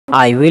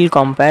I will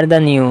compare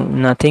the new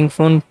Nothing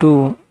Phone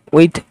 2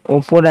 with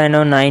Oppo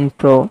Reno 9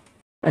 Pro.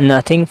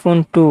 Nothing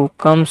Phone 2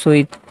 comes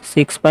with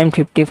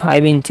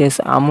 6.55 inches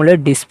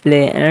AMOLED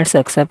display and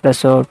success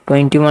ratio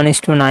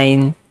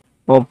 21:9.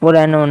 Oppo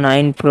Reno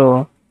 9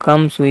 Pro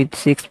comes with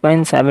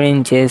 6.7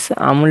 inches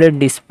AMOLED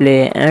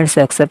display and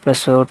success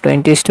ratio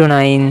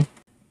 20:9.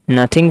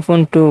 Nothing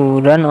Phone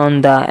 2 run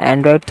on the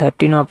Android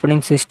 13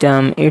 operating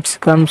system. It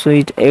comes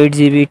with 8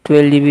 GB,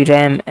 12 GB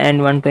RAM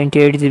and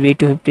 128 GB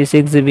to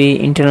 56 GB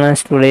internal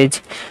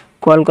storage.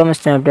 Qualcomm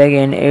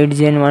Snapdragon 8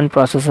 Gen 1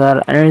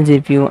 processor and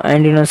GPU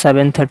and Reno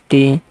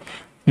 730.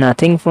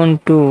 Nothing Phone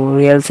 2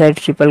 real set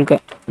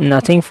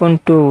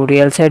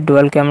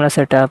dual camera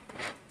setup.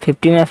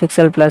 50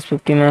 megapixel plus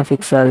 50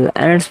 megapixel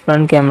and its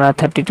front camera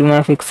 32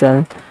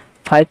 megapixel.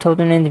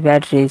 5000 mAh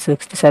battery,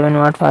 67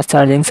 watt fast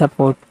charging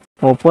support.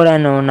 Oppo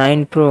Reno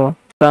 9 Pro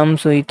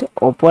comes with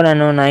Oppo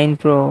Reno 9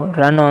 Pro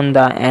run on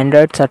the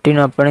Android 13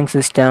 operating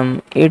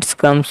system. It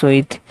comes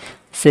with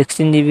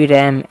 16 GB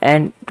RAM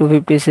and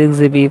 256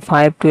 GB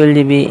 512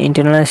 GB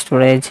internal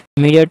storage.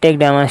 MediaTek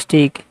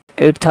Dimensity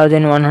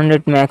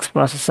 8100 Max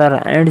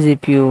processor and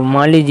GPU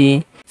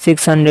Mali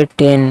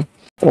G610.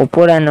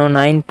 Oppo Reno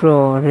 9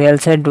 Pro real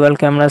set dual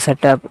camera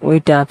setup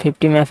with a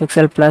 50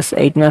 megapixel plus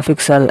 8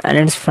 megapixel and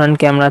its front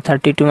camera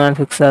 32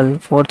 megapixel,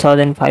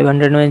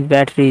 4500 mAh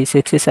battery,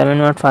 67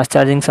 watt fast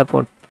charging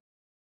support.